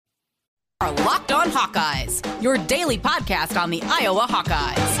Are Locked On Hawkeyes, your daily podcast on the Iowa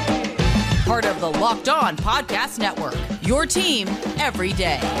Hawkeyes. Part of the Locked On Podcast Network, your team every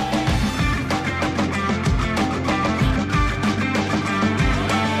day.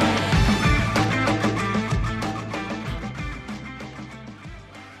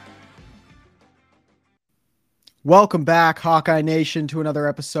 Welcome back, Hawkeye Nation, to another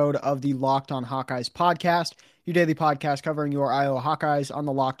episode of the Locked On Hawkeyes podcast, your daily podcast covering your Iowa Hawkeyes on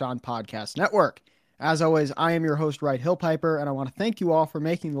the Locked On Podcast Network. As always, I am your host, Wright Hillpiper, and I want to thank you all for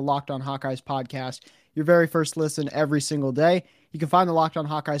making the Locked On Hawkeyes podcast your very first listen every single day. You can find the Locked On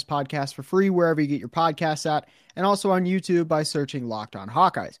Hawkeyes podcast for free wherever you get your podcasts at, and also on YouTube by searching Locked On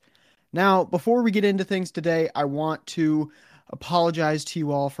Hawkeyes. Now, before we get into things today, I want to apologize to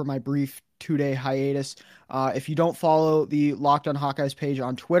you all for my brief two-day hiatus. If you don't follow the Locked On Hawkeyes page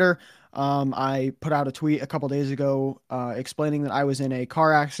on Twitter, I put out a tweet a couple days ago explaining that I was in a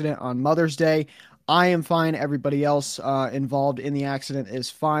car accident on Mother's Day. I am fine. Everybody else involved in the accident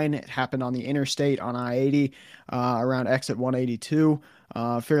is fine. It happened on the interstate on I-80 around exit 182.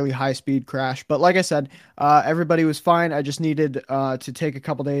 Fairly high-speed crash. But like I said, everybody was fine. I just needed to take a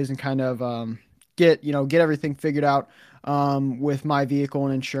couple days and kind of get everything figured out with my vehicle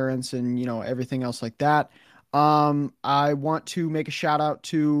and insurance and, everything else like that. I want to make a shout out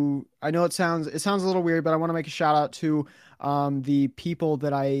to, I know it sounds a little weird, but I want to make a shout out to the people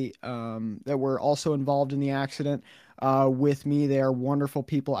that that were also involved in the accident with me. They are wonderful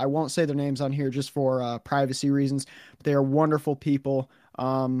people. I won't say their names on here just for privacy reasons, but they are wonderful people.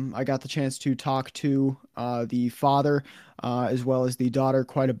 I got the chance to talk to the father as well as the daughter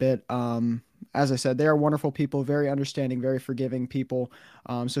quite a bit. As I said, they are wonderful people, very understanding, very forgiving people.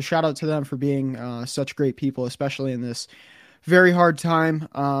 So shout out to them for being such great people, especially in this very hard time.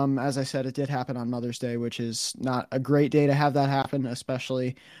 As I said, it did happen on Mother's Day, which is not a great day to have that happen,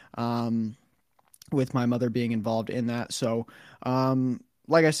 especially with my mother being involved in that. So,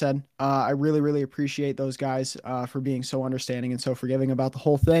 like I said, I really, really appreciate those guys for being so understanding and so forgiving about the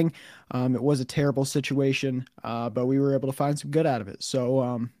whole thing. It was a terrible situation, but we were able to find some good out of it.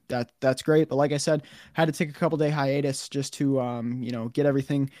 So that's great. But like I said, had to take a couple day hiatus just to get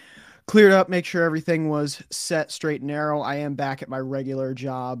everything cleared up, make sure everything was set straight and narrow. I am back at my regular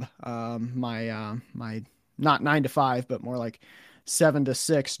job, my not 9 to 5, but more like 7 to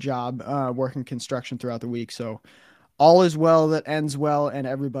 6 job, working construction throughout the week. So all is well that ends well, and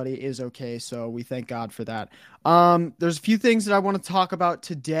everybody is okay. So we thank God for that. There's a few things that I want to talk about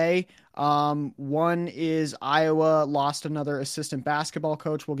today. One is Iowa lost another assistant basketball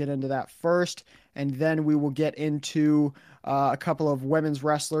coach. We'll get into that first, and then we will get into a couple of women's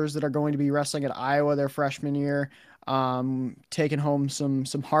wrestlers that are going to be wrestling at Iowa their freshman year, taking home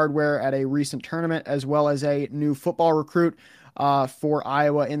some hardware at a recent tournament, as well as a new football recruit for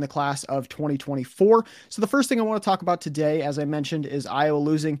Iowa in the class of 2024. So the first thing I want to talk about today, as I mentioned, is Iowa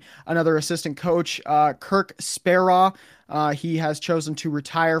losing another assistant coach, Kirk Speraw. He has chosen to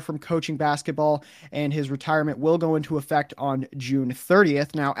retire from coaching basketball, and his retirement will go into effect on June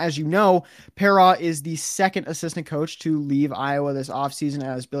 30th. Now, as you know, Speraw is the second assistant coach to leave Iowa this offseason,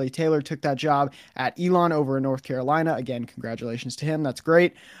 as Billy Taylor took that job at Elon over in North Carolina. Again, congratulations to him. That's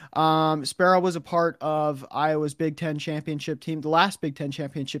great. Speraw was a part of Iowa's Big Ten championship team, the last Big Ten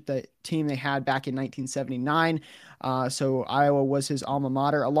championship team they had back in 1979. So Iowa was his alma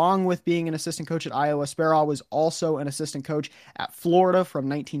mater. Along with being an assistant coach at Iowa, Speraw was also an assistant coach at Florida from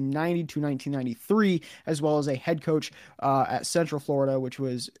 1990 to 1993, as well as a head coach at Central Florida, which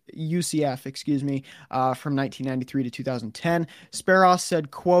was UCF, from 1993 to 2010. Speraw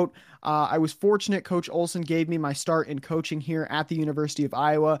said, quote, I was fortunate Coach Olson gave me my start in coaching here at the University of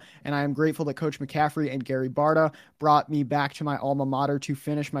Iowa, and I am grateful that Coach McCaffrey and Gary Barta brought me back to my alma mater to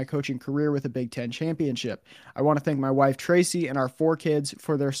finish my coaching career with a Big Ten championship. I want to thank my wife Tracy and our 4 kids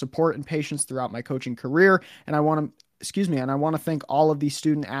for their support and patience throughout my coaching career, and I want to thank all of the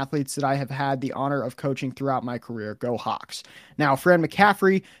student athletes that I have had the honor of coaching throughout my career. Go Hawks. Now, Fran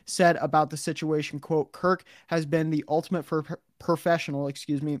McCaffrey said about the situation, quote, Kirk has been the ultimate professional,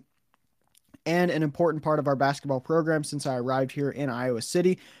 and an important part of our basketball program since I arrived here in Iowa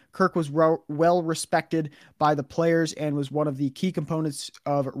City. Kirk was well respected by the players and was one of the key components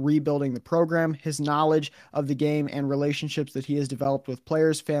of rebuilding the program. His knowledge of the game and relationships that he has developed with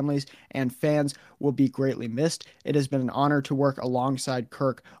players, families, and fans will be greatly missed. It has been an honor to work alongside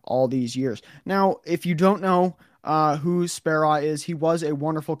Kirk all these years. Now, if you don't know, who Speraw is. He was a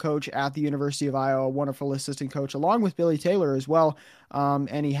wonderful coach at the University of Iowa, a wonderful assistant coach, along with Billy Taylor as well.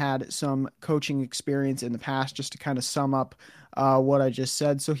 And he had some coaching experience in the past, just to kind of sum up what I just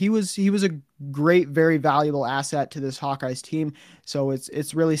said. So he was a great, very valuable asset to this Hawkeyes team. So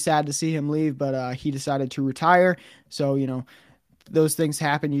it's really sad to see him leave, but he decided to retire. So, those things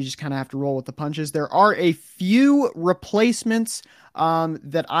happen. You just kind of have to roll with the punches. There are a few replacements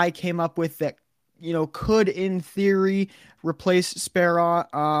that I came up with that could in theory replace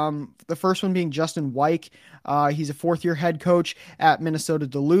Speraw. The first one being Justin Wyke. He's a fourth-year head coach at Minnesota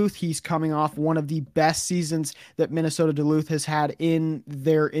Duluth. He's coming off one of the best seasons that Minnesota Duluth has had in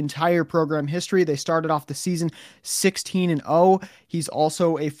their entire program history. They started off the season 16-0. He's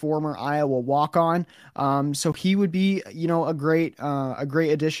also a former Iowa walk-on. So he would be, a great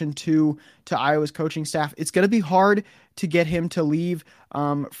addition to Iowa's coaching staff. It's going to be hard to get him to leave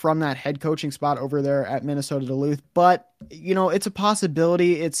from that head coaching spot over there at Minnesota Duluth, but it's a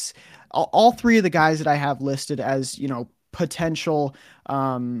possibility. It's all three of the guys that I have listed as potential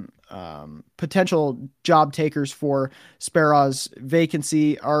job takers for Speraw's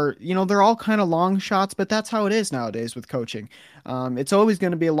vacancy are, they're all kind of long shots, but that's how it is nowadays with coaching. It's always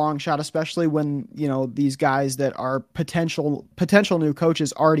going to be a long shot, especially when, these guys that are potential new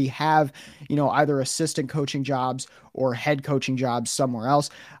coaches already have, either assistant coaching jobs or head coaching jobs somewhere else.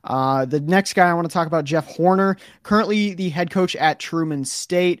 The next guy I want to talk about, Jeff Horner, currently the head coach at Truman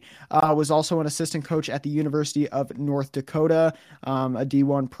State, was also an assistant coach at the University of North Dakota, a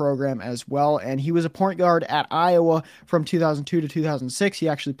D1 program as well. And he was a point guard at Iowa from 2002 to 2006. He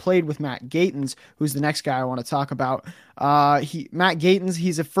actually played with Matt Gatens, who's the next guy I want to talk about. Matt Gatens,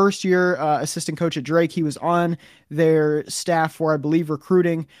 he's a first-year assistant coach at Drake. He was on their staff for, I believe,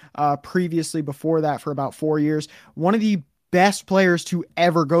 recruiting previously before that for about 4 years. One of the best players to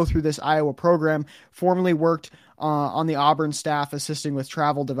ever go through this Iowa program, formerly worked on the Auburn staff, assisting with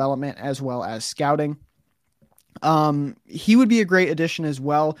travel development as well as scouting. He would be a great addition as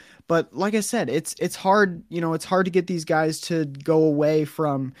well, but like I said, it's hard, it's hard to get these guys to go away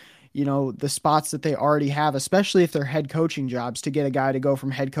from, the spots that they already have, especially if they're head coaching jobs, to get a guy to go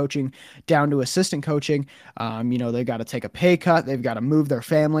from head coaching down to assistant coaching. They've got to take a pay cut. They've got to move their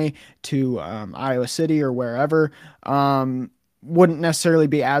family to Iowa City or wherever. Wouldn't necessarily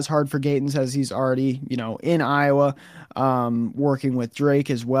be as hard for Gatens as he's already, in Iowa, working with Drake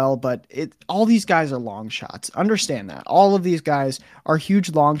as well. But all these guys are long shots. Understand that. All of these guys are huge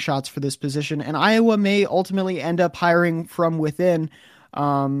long shots for this position, and Iowa may ultimately end up hiring from within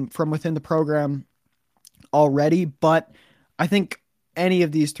the program already. But I think any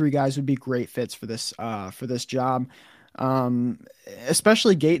of these three guys would be great fits for this job.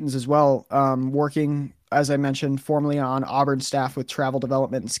 Especially Gatens as well, working, as I mentioned, formerly on Auburn staff with travel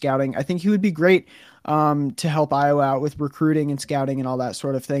development and scouting. I think he would be great to help Iowa out with recruiting and scouting and all that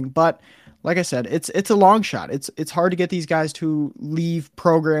sort of thing. But like I said, it's a long shot. It's hard to get these guys to leave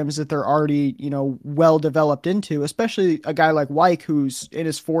programs that they're already, well developed into, especially a guy like Wyke, who's in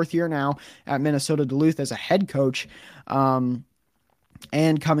his fourth year now at Minnesota Duluth as a head coach.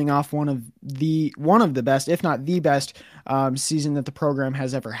 And coming off one of the best, if not the best, season that the program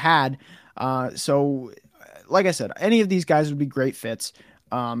has ever had. So like I said, any of these guys would be great fits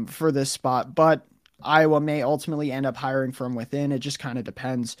for this spot, but Iowa may ultimately end up hiring from within. It just kind of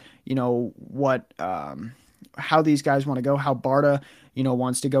depends, how these guys want to go, how Barta,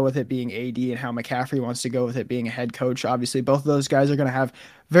 wants to go with it being AD, and how McCaffrey wants to go with it being a head coach. Obviously, both of those guys are going to have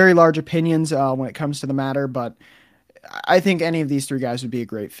very large opinions when it comes to the matter, but I think any of these three guys would be a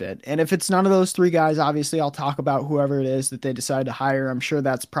great fit. And if it's none of those three guys, obviously I'll talk about whoever it is that they decide to hire. I'm sure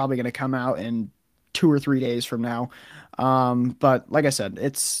that's probably going to come out in 2 or 3 days from now. But like I said,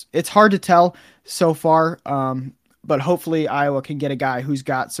 it's hard to tell so far. But hopefully Iowa can get a guy who's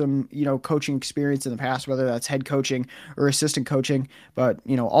got some, coaching experience in the past, whether that's head coaching or assistant coaching. But,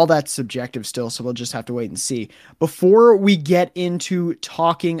 all that's subjective still, so we'll just have to wait and see. Before we get into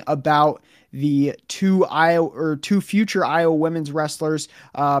talking about the two future Iowa women's wrestlers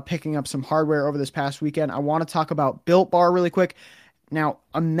picking up some hardware over this past weekend, I want to talk about Built Bar really quick. Now,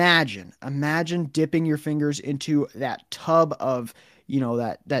 imagine dipping your fingers into that tub of,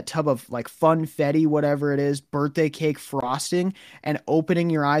 that tub of like funfetti, whatever it is, birthday cake frosting, and opening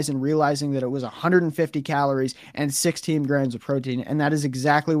your eyes and realizing that it was 150 calories and 16 grams of protein. And that is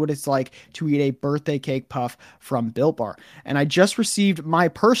exactly what it's like to eat a birthday cake puff from Built Bar. And I just received my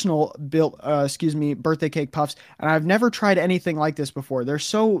personal birthday cake puffs, and I've never tried anything like this before.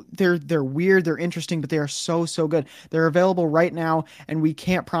 They're weird, they're interesting, but they are so good. They're available right now, and we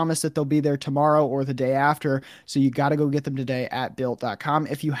can't promise that they'll be there tomorrow or the day after. So you got to go get them today at Built.com. built.com.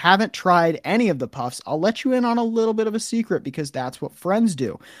 If you haven't tried any of the puffs, I'll let you in on a little bit of a secret because that's what friends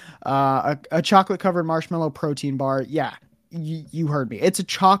do. A chocolate covered marshmallow protein bar. Yeah, you heard me. It's a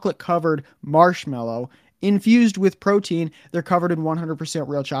chocolate covered marshmallow infused with protein. They're covered in 100%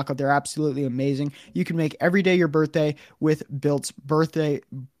 real chocolate. They're absolutely amazing. You can make every day your birthday with Built's birthday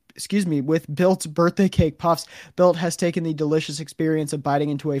cake puffs. Built has taken the delicious experience of biting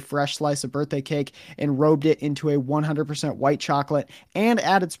into a fresh slice of birthday cake and robed it into a 100% white chocolate and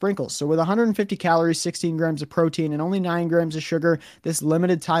added sprinkles. So with 150 calories, 16 grams of protein, and only 9 grams of sugar, this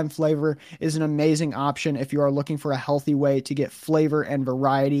limited time flavor is an amazing option if you are looking for a healthy way to get flavor and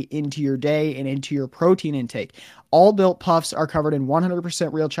variety into your day and into your protein intake. All Built Puffs are covered in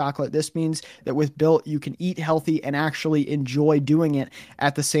 100% real chocolate. This means that with Built, you can eat healthy and actually enjoy doing it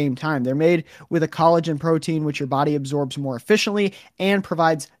at the same time. They're made with a collagen protein, which your body absorbs more efficiently and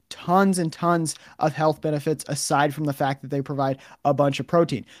provides tons and tons of health benefits aside from the fact that they provide a bunch of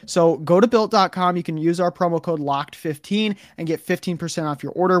protein. So go to built.com. You can use our promo code LOCKED15 and get 15% off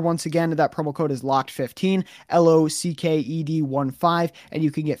your order. Once again, that promo code is LOCKED15, LOCKED15, and you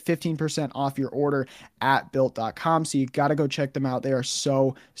can get 15% off your order at built.com. So you got to go check them out. They are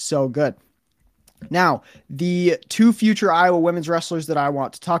so good. Now, the two future Iowa women's wrestlers that I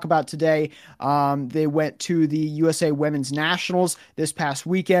want to talk about today, they went to the USA Women's Nationals this past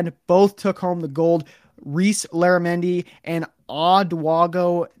weekend. Both took home the gold. Reese Larramendi and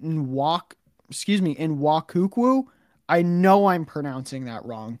Odwago Nwakukwu. I know I'm pronouncing that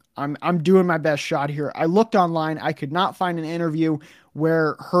wrong. I'm doing my best shot here. I looked online. I could not find an interview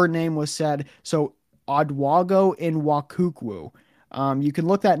where her name was said. So Odwago Nwakukwu. You can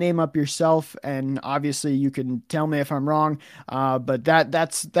look that name up yourself, and obviously you can tell me if I'm wrong. But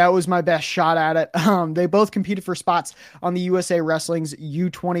that was my best shot at it. They both competed for spots on the USA Wrestling's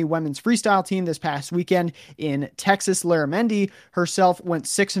U20 women's freestyle team this past weekend in Texas. Larramendi herself went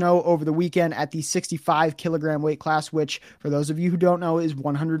 6-0 over the weekend at the 65 kilogram weight class, which for those of you who don't know is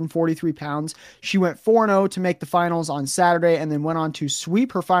 143 pounds. She went 4-0 to make the finals on Saturday and then went on to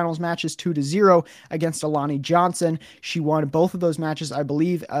sweep her finals matches 2-0 against Alani Johnson. She won both of those matches, I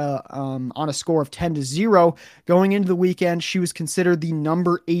believe, on a score of 10-0. Going into the weekend, she was considered the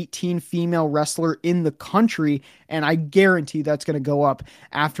number 18 female wrestler in the country, and I guarantee that's going to go up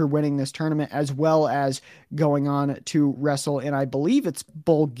after winning this tournament, as well as going on to wrestle in, I believe it's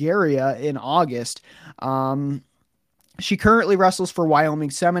Bulgaria in August. She currently wrestles for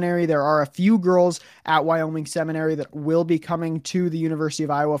Wyoming Seminary. There are a few girls at Wyoming Seminary that will be coming to the University of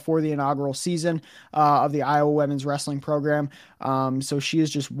Iowa for the inaugural season of the Iowa Women's Wrestling Program. So she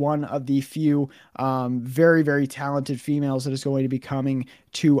is just one of the few very, very talented females that is going to be coming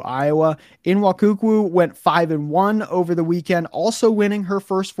to Iowa. Nwakukwu went 5-1 over the weekend, also winning her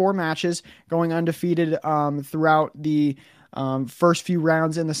first 4 matches, going undefeated throughout the first few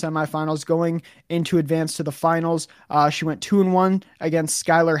rounds in the semifinals, going into advance to the finals. She went 2-1 against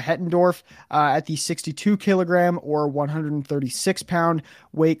Skylar Hettendorf at the 62 kilogram or 136 pound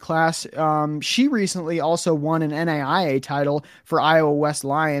weight class. She recently also won an NAIA title for Iowa West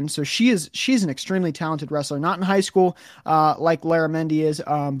Lions. So she's an extremely talented wrestler, not in high school like Larramendi is,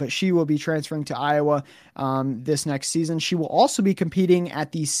 but she will be transferring to Iowa this next season. She will also be competing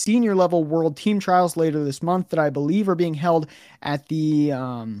at the senior level world team trials later this month that I believe are being held at the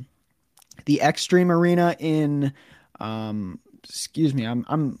Extreme Arena in excuse me,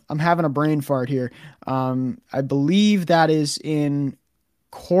 I'm having a brain fart here. I believe that is in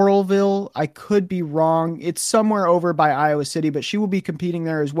Coralville. I could be wrong. It's somewhere over by Iowa City, but she will be competing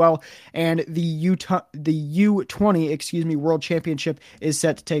there as well. And the U20, World Championship is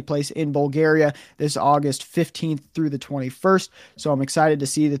set to take place in Bulgaria this August 15th through the 21st. So I'm excited to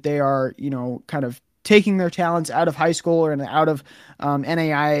see that they are, kind of taking their talents out of high school or out of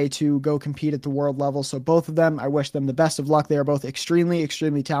NAIA to go compete at the world level. So both of them, I wish them the best of luck. They are both extremely,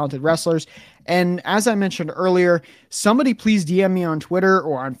 extremely talented wrestlers. And as I mentioned earlier, somebody please DM me on Twitter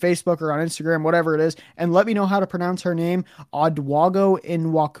or on Facebook or on Instagram, whatever it is, and let me know how to pronounce her name. Odwago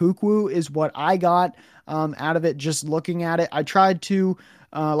Nwakukwu is what I got out of it just looking at it. I tried to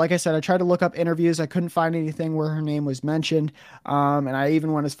like I said, I tried to look up interviews. I couldn't find anything where her name was mentioned. And I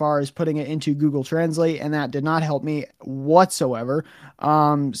even went as far as putting it into Google Translate, and that did not help me whatsoever.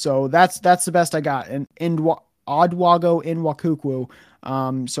 So that's the best I got. And Odwago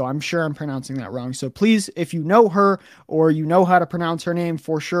Nwakukwu. So I'm sure I'm pronouncing that wrong. So please, if you know her or you know how to pronounce her name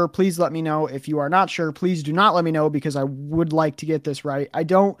for sure, please let me know. If you are not sure, please do not let me know, because I would like to get this right. I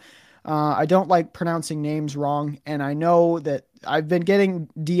don't like pronouncing names wrong. And I know that I've been getting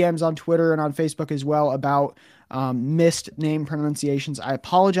DMs on Twitter and on Facebook as well about missed name pronunciations. I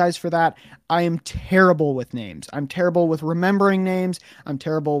apologize for that. I am terrible with names. I'm terrible with remembering names. I'm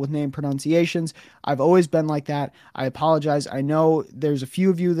terrible with name pronunciations. I've always been like that. I apologize. I know there's a few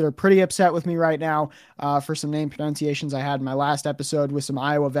of you that are pretty upset with me right now for some name pronunciations I had in my last episode with some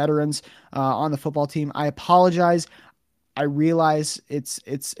Iowa veterans on the football team. I apologize. I realize it's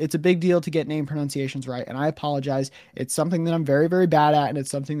a big deal to get name pronunciations right, and I apologize. It's something that I'm very, very bad at, and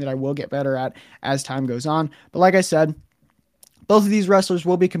it's something that I will get better at as time goes on. But like I said, both of these wrestlers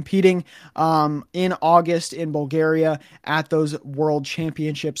will be competing in August in Bulgaria at those World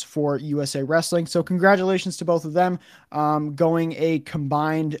Championships for USA Wrestling. So congratulations to both of them, going a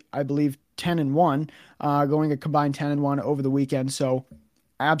combined, I believe, 10-1, going a combined 10-1 over the weekend. So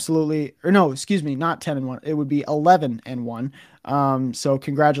absolutely, or no, excuse me, not 10-1. It would be 11-1. So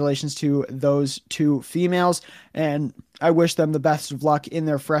congratulations to those two females, and I wish them the best of luck in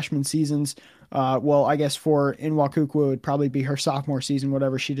their freshman seasons. Well, I guess for Inwakuku, it would probably be her sophomore season,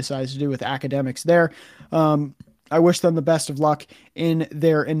 whatever she decides to do with academics there. I wish them the best of luck in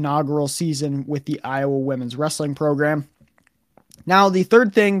their inaugural season with the Iowa women's wrestling program. Now, the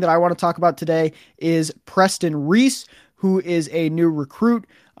third thing that I want to talk about today is Preston Reese, who is a new recruit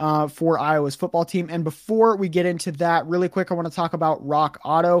for Iowa's football team. And before we get into that, really quick, I want to talk about Rock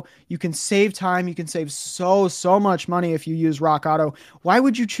Auto. You can save time. You can save so much money if you use Rock Auto. Why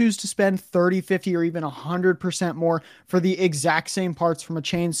would you choose to spend 30, 50, or even 100% more for the exact same parts from a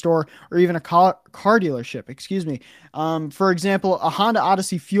chain store or even a car dealership? Excuse me. For example, a Honda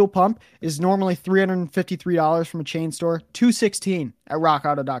Odyssey fuel pump is normally $353 from a chain store, $216 at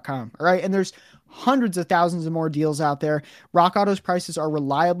rockauto.com. All right. And there's hundreds of thousands of more deals out there. Rock Auto's prices are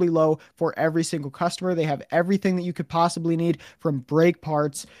reliably low for every single customer. They have everything that you could possibly need, from brake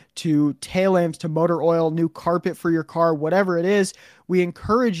parts to tail lamps to motor oil, new carpet for your car, whatever it is. We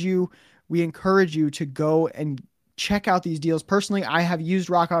encourage you to go and check out these deals. Personally, I have used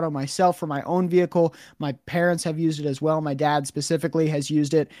Rock Auto myself for my own vehicle. My parents have used it as well. My dad specifically has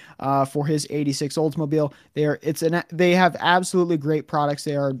used it for his 86 Oldsmobile. They have absolutely great products.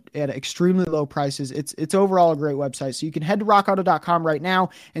 They are at extremely low prices. It's overall a great website. So you can head to rockauto.com right now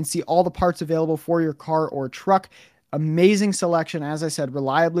and see all the parts available for your car or truck. Amazing selection, as I said,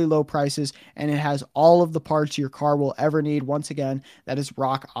 reliably low prices, and it has all of the parts your car will ever need. Once again, that is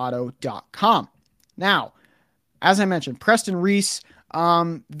rockauto.com. Now, as I mentioned, Preston Reese,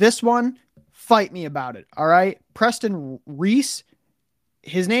 this one, fight me about it, all right? Preston Reese,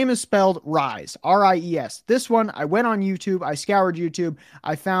 his name is spelled Rise, R-I-E-S. This one, I went on YouTube, I scoured YouTube,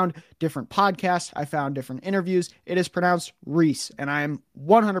 I found different podcasts, I found different interviews. It is pronounced Reese, and I am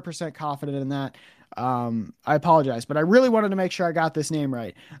 100% confident in that. I apologize, but I really wanted to make sure I got this name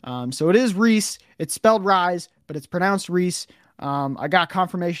right. So it is Reese, it's spelled Rise, but it's pronounced Reese. I got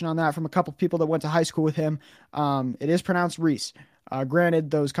confirmation on that from a couple people that went to high school with him. It is pronounced Reese.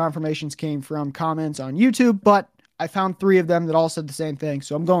 Granted, those confirmations came from comments on YouTube, but I found 3 of them that all said the same thing,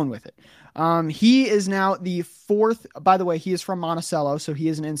 so I'm going with it. He is now the 4th, by the way, he is from Monticello, so he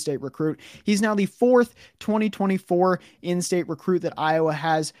is an in-state recruit. He's now the 4th 2024 in-state recruit that Iowa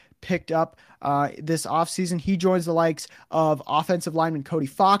has picked up this offseason. He joins the likes of offensive lineman Cody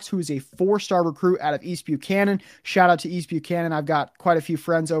Fox, who is a 4-star recruit out of East Buchanan. Shout out to East Buchanan. I've got quite a few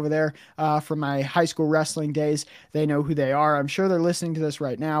friends over there from my high school wrestling days. They know who they are. I'm sure they're listening to this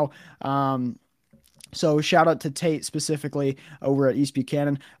right now. So shout out to Tate specifically over at East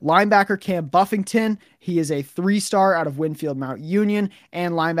Buchanan. Linebacker Cam Buffington, he is a 3-star out of Winfield Mount Union.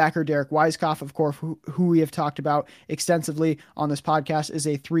 And linebacker Derek Weiskopf, of course, who we have talked about extensively on this podcast, is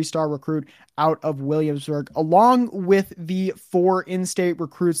a 3-star recruit out of Williamsburg. Along with the 4 in-state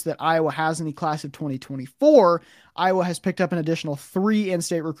recruits that Iowa has in the class of 2024, Iowa has picked up an additional 3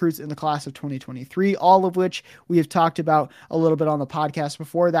 in-state recruits in the class of 2023, all of which we have talked about a little bit on the podcast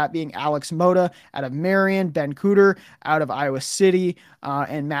before, that being Alex Moda out of Marion, Ben Cooter out of Iowa City,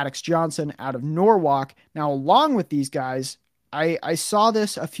 and Maddox Johnson out of Norwalk. Now, along with these guys, I saw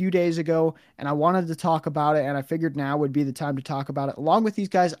this a few days ago, and I wanted to talk about it, and I figured now would be the time to talk about it. Along with these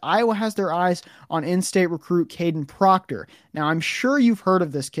guys, Iowa has their eyes on in-state recruit Caden Proctor. Now, I'm sure you've heard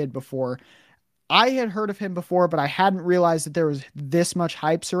of this kid before. I had heard of him before, but I hadn't realized that there was this much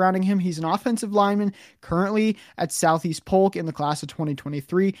hype surrounding him. He's an offensive lineman currently at Southeast Polk in the class of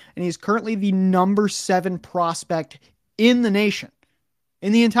 2023, and he's currently the number 7 prospect in the nation.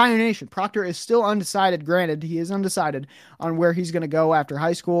 In the entire nation. Proctor is still undecided. Granted, he is undecided on where he's going to go after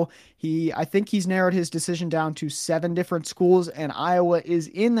high school. I think he's narrowed his decision down to 7 different schools, and Iowa is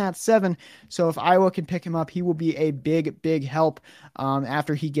in that 7. So if Iowa can pick him up, he will be a big help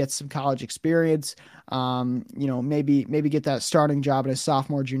after he gets some college experience. Maybe get that starting job in his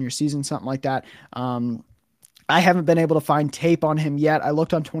sophomore, junior season, something like that. I haven't been able to find tape on him yet. I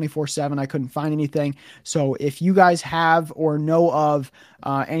looked on 24/7. I couldn't find anything. So if you guys have or know of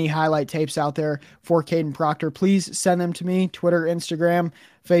any highlight tapes out there for Kadyn Proctor, please send them to me. Twitter, Instagram,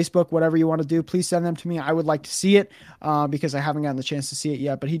 Facebook, whatever you want to do, please send them to me. I would like to see it because I haven't gotten the chance to see it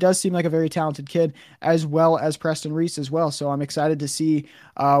yet. But he does seem like a very talented kid, as well as Preston Reese as well. So I'm excited to see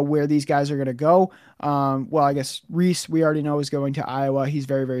where these guys are going to go. Well, I guess Reese, we already know, is going to Iowa. He's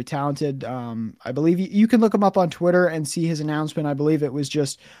very, very talented. I believe you can look him up on Twitter and see his announcement. I believe it was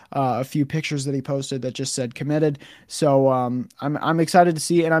just a few pictures that he posted that just said committed. So I'm excited to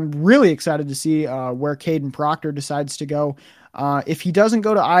see, and I'm really excited to see where Kadyn Proctor decides to go. If he doesn't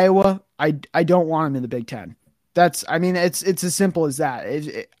go to Iowa, I don't want him in the Big Ten. It's as simple as that.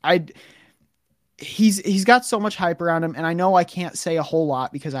 He's got so much hype around him, and I know I can't say a whole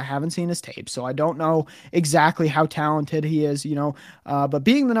lot because I haven't seen his tape, so I don't know exactly how talented he is, but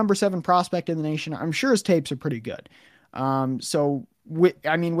being the number 7 prospect in the nation, I'm sure his tapes are pretty good.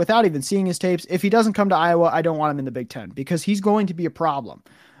 Without even seeing his tapes, if he doesn't come to Iowa, I don't want him in the Big Ten because he's going to be a problem.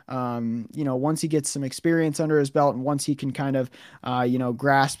 Once he gets some experience under his belt and once he can kind of,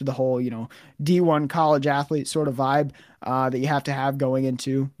 grasp the whole, D1 college athlete sort of vibe that you have to have going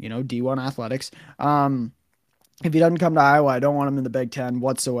into, D1 athletics. If he doesn't come to Iowa, I don't want him in the Big Ten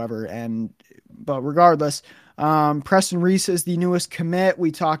whatsoever. But regardless, Preston Reese is the newest commit.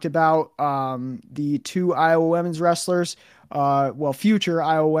 We talked about the 2 Iowa women's wrestlers, future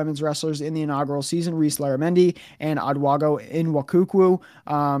Iowa women's wrestlers in the inaugural season, Reese Laramendi and Odwago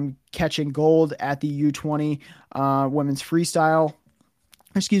Nwakukwu, catching gold at the U20 women's freestyle.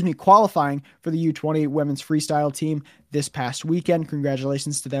 Qualifying for the U20 women's freestyle team this past weekend.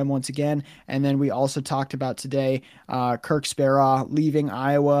 Congratulations to them once again. And then we also talked about today, Kirk Speraw leaving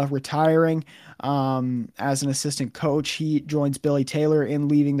Iowa, retiring as an assistant coach. He joins Billy Taylor in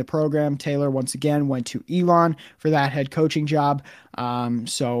leaving the program. Taylor once again went to Elon for that head coaching job.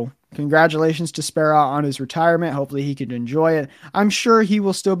 So congratulations to Speraw on his retirement. Hopefully he can enjoy it. I'm sure he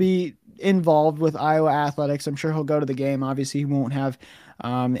will still be involved with Iowa athletics. I'm sure he'll go to the game. Obviously he won't have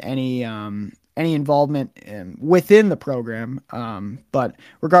any involvement within the program. But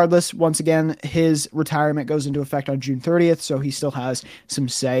regardless, once again, his retirement goes into effect on June 30th. So he still has some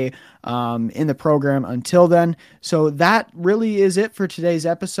say in the program until then. So that really is it for today's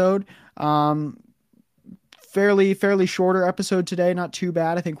episode. Fairly shorter episode today. Not too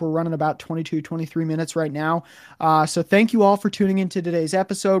bad. I think we're running about 23 minutes right now. So thank you all for tuning into today's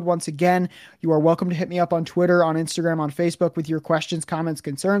episode. Once again, you are welcome to hit me up on Twitter, on Instagram, on Facebook with your questions, comments,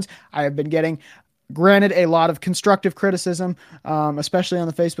 concerns. I have been getting, granted, a lot of constructive criticism, especially on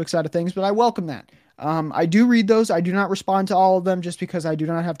the Facebook side of things, but I welcome that. I do read those. I do not respond to all of them just because I do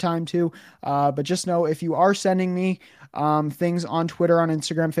not have time to, but just know if you are sending me things on Twitter, on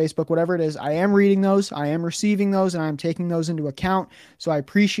Instagram, Facebook, whatever it is, I am reading those, I am receiving those, and I'm taking those into account. So I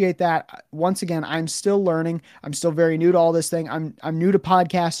appreciate that. Once again, I'm still learning. I'm still very new to all this thing. I'm new to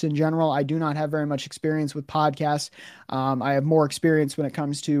podcasts in general. I do not have very much experience with podcasts. I have more experience when it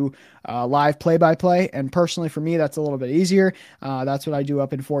comes to live play-by-play, and personally for me, that's a little bit easier. That's what I do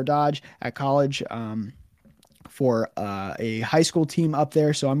up in Fort Dodge at college. For a high school team up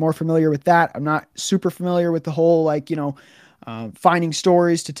there. So I'm more familiar with that. I'm not super familiar with the whole, finding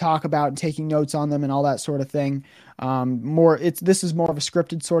stories to talk about and taking notes on them and all that sort of thing. This is more of a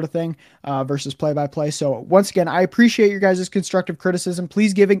scripted sort of thing versus play-by-play. So once again, I appreciate your guys' constructive criticism.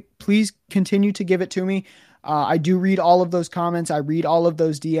 Please continue to give it to me. I do read all of those comments. I read all of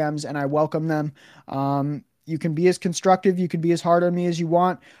those DMs and I welcome them. You can be as constructive, you can be as hard on me as you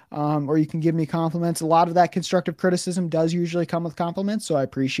want, or you can give me compliments. A lot of that constructive criticism does usually come with compliments, so I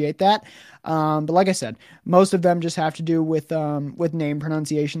appreciate that. But like I said, most of them just have to do with name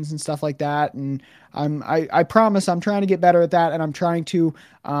pronunciations and stuff like that. And I promise I'm trying to get better at that, and I'm trying to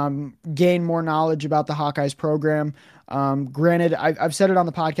gain more knowledge about the Hawkeyes program. Granted, I've said it on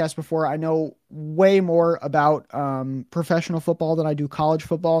the podcast before, I know way more about professional football than I do college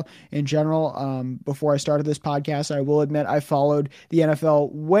football in general. Before I started this podcast, I will admit I followed the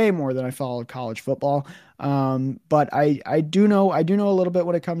NFL way more than I followed college football. But I do know a little bit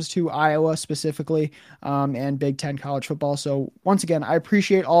when it comes to Iowa specifically, and Big Ten college football. So once again, I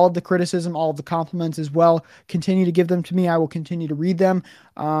appreciate all of the criticism, all of the compliments as well. Continue to give them to me. I will continue to read them.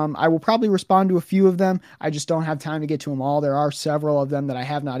 I will probably respond to a few of them. I just don't have time to get to them all. There are several of them that I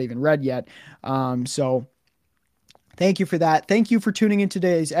have not even read yet. So Thank you for that. Thank you for tuning in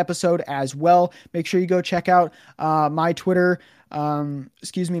today's episode as well. Make sure you go check out my Twitter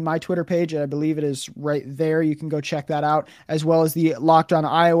page. I believe it is right there. You can go check that out, as well as the Locked On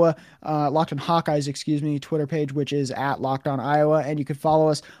Iowa, Locked On Hawkeyes, Twitter page, which is at Locked On Iowa. And you can follow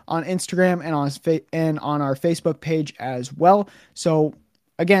us on Instagram and on our Facebook page as well. So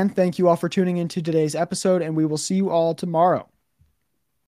again, thank you all for tuning into today's episode, and we will see you all tomorrow.